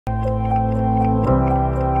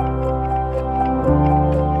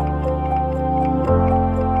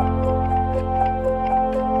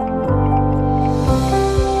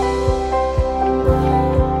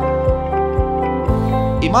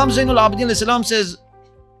Imam Zainul Abidin Islam says,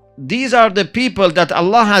 these are the people that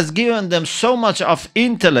Allah has given them so much of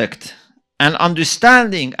intellect and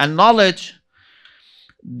understanding and knowledge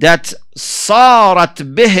that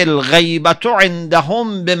صارت به الغيبة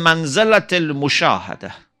عندهم بمنزلة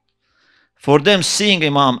المشاهدة. For them, seeing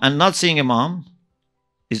Imam and not seeing Imam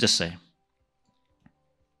is the same.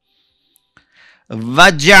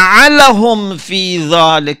 وجعلهم في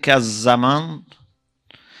ذلك الزمان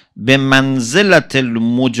بمنزلة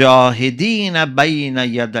المجاهدين بين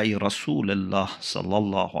يدي رسول الله صلى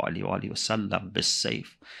الله عليه وآله وسلم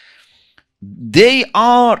بالسيف. They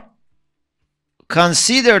are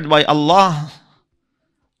considered by Allah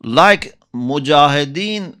like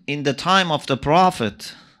mujahideen in the time of the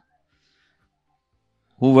Prophet,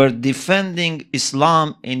 who were defending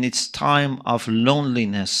Islam in its time of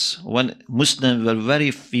loneliness, when Muslims were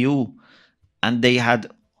very few and they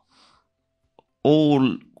had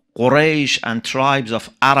all Quraysh and tribes of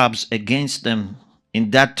Arabs against them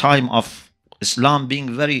in that time of Islam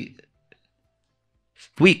being very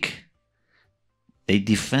weak. They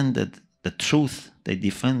defended the truth, they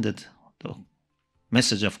defended the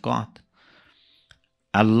message of God.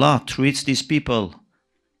 Allah treats these people,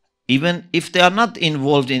 even if they are not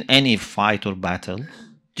involved in any fight or battle,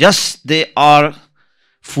 just they are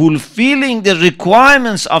fulfilling the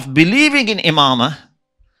requirements of believing in Imamah,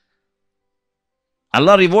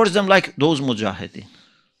 Allah rewards them like those mujahideen.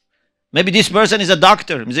 Maybe this person is a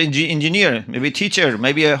doctor, is an engineer, maybe a teacher,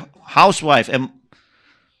 maybe a housewife, a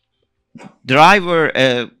driver,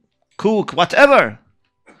 a cook, whatever.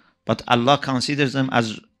 But Allah considers them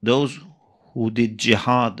as those who did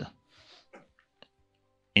jihad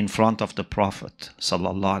in front of the Prophet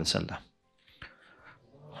sallallahu alaihi wasallam.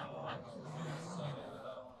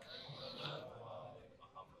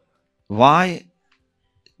 Why?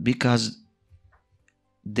 Because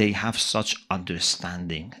they have such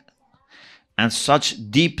understanding and such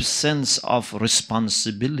deep sense of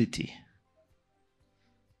responsibility.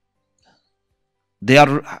 They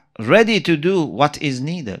are ready to do what is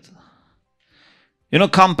needed. You know,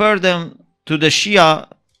 compare them to the Shia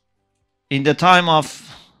in the time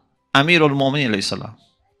of Amir al-Mu'minin alayhi salam.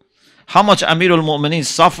 How much Amir al-Mu'minin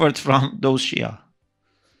suffered from those Shia?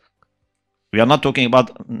 We are not talking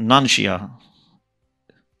about non-Shia.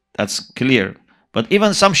 That's clear. But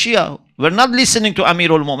even some Shia were not listening to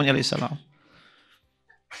Amir al-Mu'minin alayhi salam.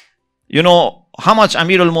 You know how much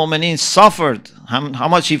Amir al-Mu'minin suffered, how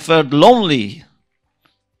much he felt lonely.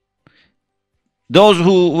 Those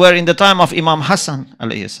who were in the time of Imam Hassan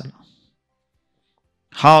alayhi salam,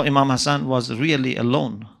 how Imam Hassan was really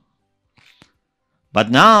alone.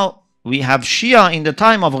 But now we have Shia in the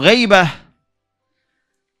time of Ghaibah,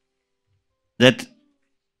 that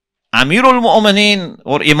Amir al-Mu'minin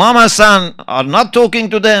or Imam Hassan are not talking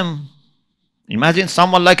to them. Imagine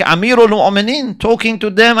someone like Amir al-Mu'minin talking to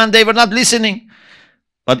them and they were not listening.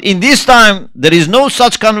 But in this time, there is no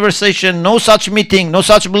such conversation, no such meeting, no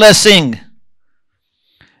such blessing.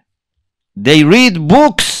 They read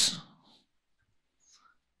books,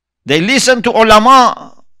 they listen to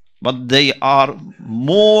ulama, but they are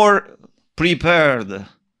more prepared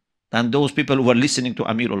than those people who were listening to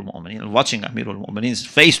Amir al-Mu'minin, watching Amir al-Mu'minin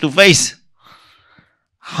face to face.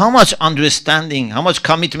 How much understanding, how much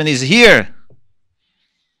commitment is here?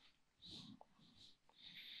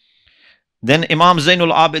 Then Imam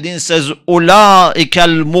Zainul Abidin says, أُولَٰئِكَ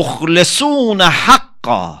الْمُخْلِصُونَ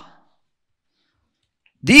حَقًّا.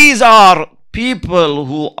 These are people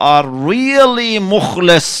who are really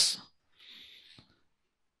mukhlis.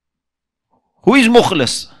 Who is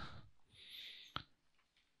mukhlis?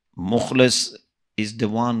 Mukhlis is the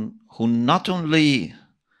one who not only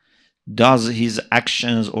does his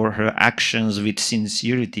actions or her actions with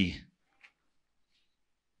sincerity,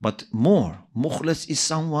 but more. Mukhlis is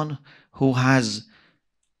someone who has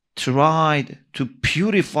tried to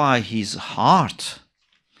purify his heart.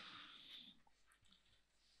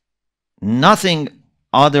 Nothing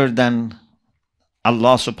other than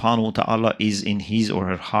Allah subhanahu wa ta'ala is in his or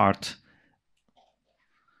her heart.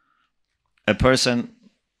 A person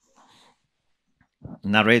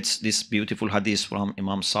narrates this beautiful hadith from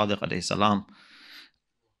Imam Sadiq alayhi salam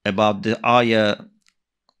about the ayah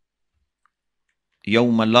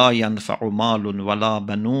يَوْمَ لَا يَنْفَعُ مَالٌ وَلَا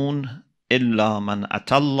بَنُونَ إِلَّا مَنْ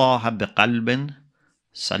أَتَى اللَّهَ بِقَلْبٍ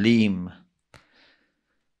سَلِيمٍ.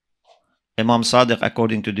 Imam Sadiq,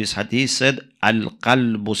 according to this hadith, said,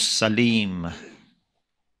 Al-Qalb Saleem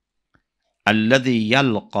الذي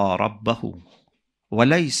يلقى ربه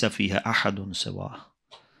وليس فيها أحد سواه.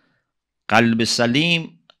 Qalb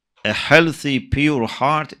Saleem, a healthy, pure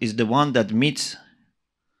heart, is the one that meets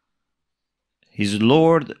his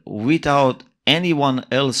Lord without anyone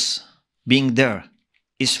else being there,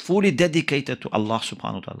 is fully dedicated to Allah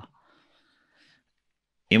subhanahu wa ta'ala.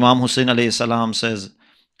 Imam Hussein alayhi salam says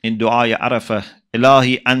in Dua Arafah,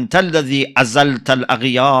 Ilahi anta alladhi azalta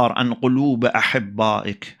al-aghyar an qulub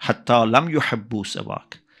ahibba'ik hatta lam yuhibbu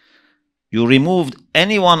sawak. You removed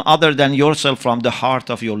anyone other than yourself from the heart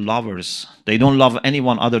of your lovers. They don't love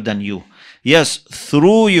anyone other than you. Yes,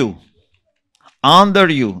 through you, under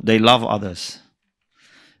you, they love others.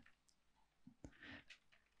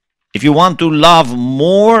 If you want to love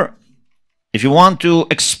more, if you want to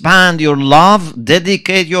expand your love,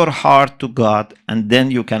 dedicate your heart to God, and then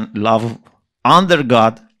you can love under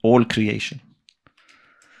God all creation.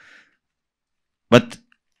 But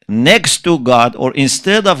next to God or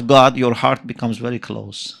instead of God, your heart becomes very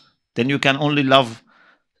close. Then you can only love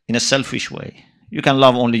in a selfish way. You can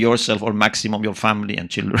love only yourself or maximum your family and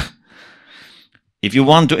children. If you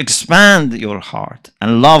want to expand your heart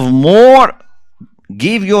and love more,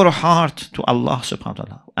 give your heart to Allah subhanahu wa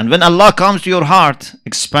ta'ala. And when Allah comes to your heart,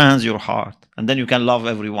 expands your heart. And then you can love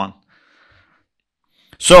everyone.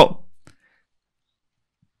 So,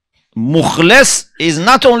 Mukhlis is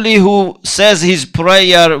not only who says his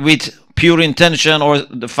prayer with pure intention, or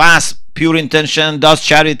the fast pure intention, does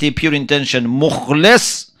charity pure intention.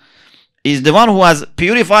 Mukhlis is the one who has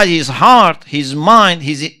purified his heart, his mind,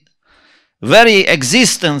 his very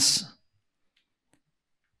existence.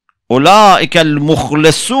 أولئك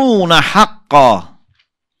المخلصون حقا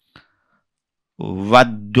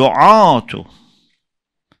والدعاة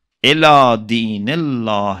إلى دين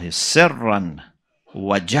الله سرا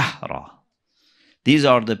وجهرا. These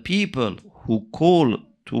are the people who call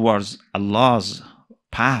towards Allah's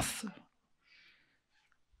path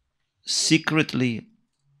secretly,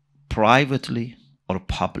 privately, or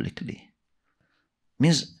publicly.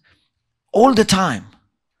 Means all the time.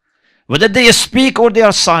 Whether they speak or they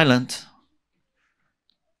are silent,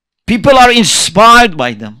 people are inspired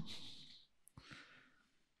by them.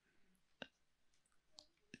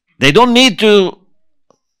 They don't need to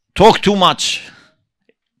talk too much.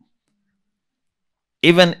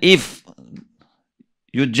 Even if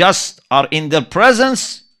you just are in their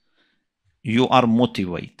presence, you are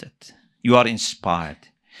motivated. You are inspired.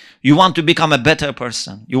 You want to become a better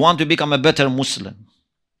person. You want to become a better Muslim.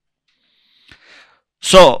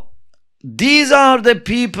 So, these are the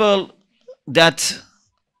people that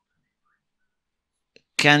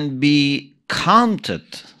can be counted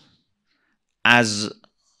as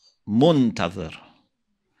Muntazir,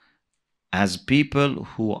 as people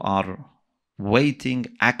who are waiting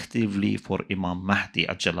actively for Imam Mahdi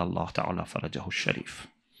Ajjalallahu Ta'ala Farajahu Sharif.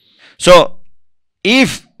 So,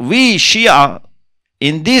 if we Shia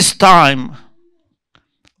in this time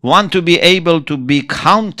want to be able to be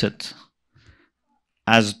counted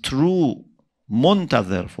as true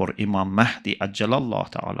Muntazir for Imam Mahdi Ajjalallahu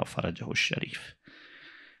Ta'ala Farajahu Sharif,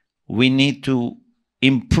 we need to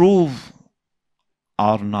improve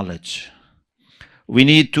our knowledge. We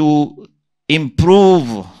need to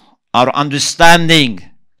improve our understanding,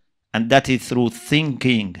 and that is through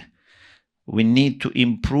thinking. We need to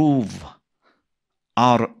improve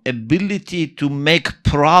our ability to make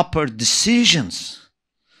proper decisions.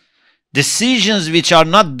 Decisions which are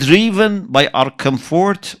not driven by our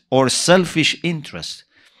comfort or selfish interest.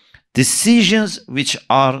 Decisions which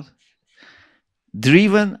are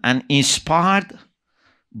driven and inspired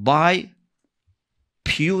by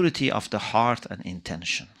purity of the heart and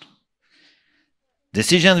intention.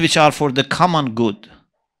 Decisions which are for the common good,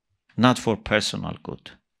 not for personal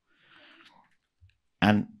good.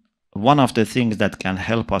 And one of the things that can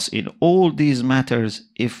help us in all these matters,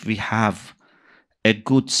 if we have a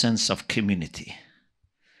good sense of community.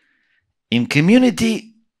 In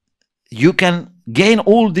community, you can gain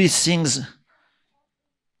all these things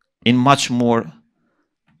in much more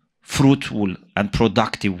fruitful and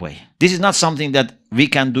productive way. This is not something that we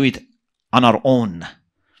can do it on our own.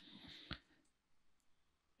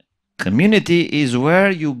 Community is where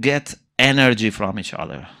you get energy from each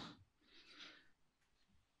other.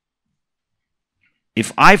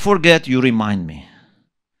 If I forget, you remind me.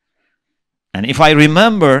 And if I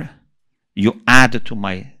remember, you add to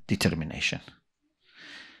my determination.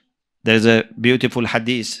 There's a beautiful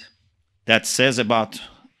hadith that says about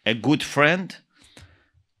a good friend,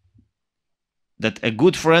 that a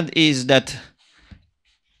good friend is that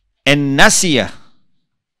en nasiya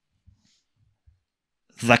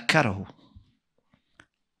ذكره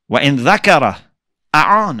وإن ذكر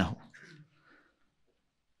أعانه.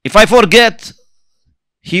 If I forget,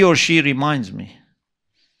 he or she reminds me.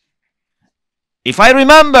 If I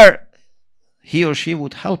remember, he or she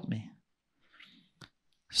would help me.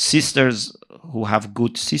 Sisters who have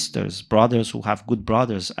good sisters, brothers who have good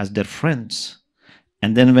brothers as their friends.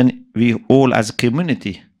 And then when we all as a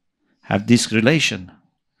community have this relation,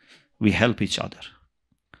 we help each other.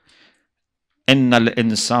 إن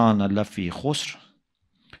الإنسان لفي خسر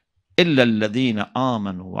إلا الذين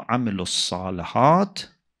آمنوا وعملوا الصالحات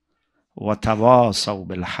وتواصوا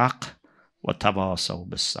بالحق وتواصوا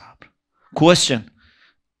بالصبر. Question: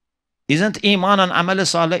 isn't Iman and Amal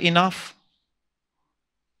Saleh enough?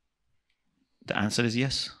 The answer is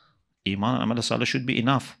yes. Iman and Amal Saleh should be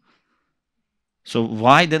enough. So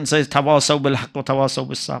why then says tawasaw bil haqq wa tawasaw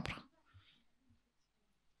bis sabr?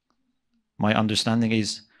 My understanding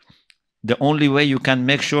is the only way you can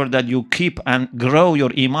make sure that you keep and grow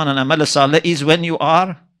your Iman and Amal Saleh is when you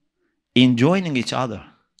are enjoining each other.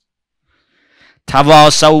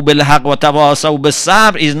 Tawasaw bil haqq wa tawasaw bis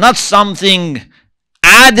sabr is not something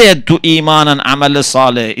added to Iman and Amal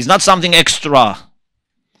Saleh. It's not something extra.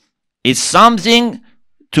 It's something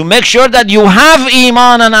to make sure that you have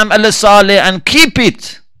Iman and Amal Saleh and keep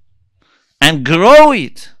it and grow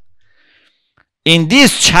it. In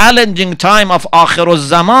this challenging time of Akhir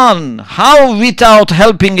Zaman, how without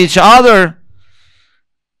helping each other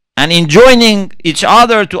and enjoining each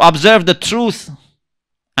other to observe the truth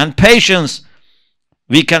and patience,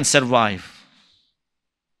 we can survive.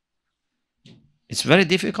 It's very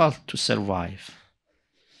difficult to survive.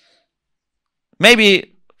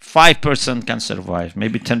 Maybe 5% can survive,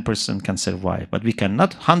 maybe 10% can survive, but we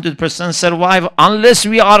cannot 100% survive unless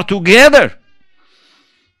we are together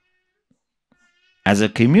as a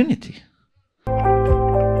community.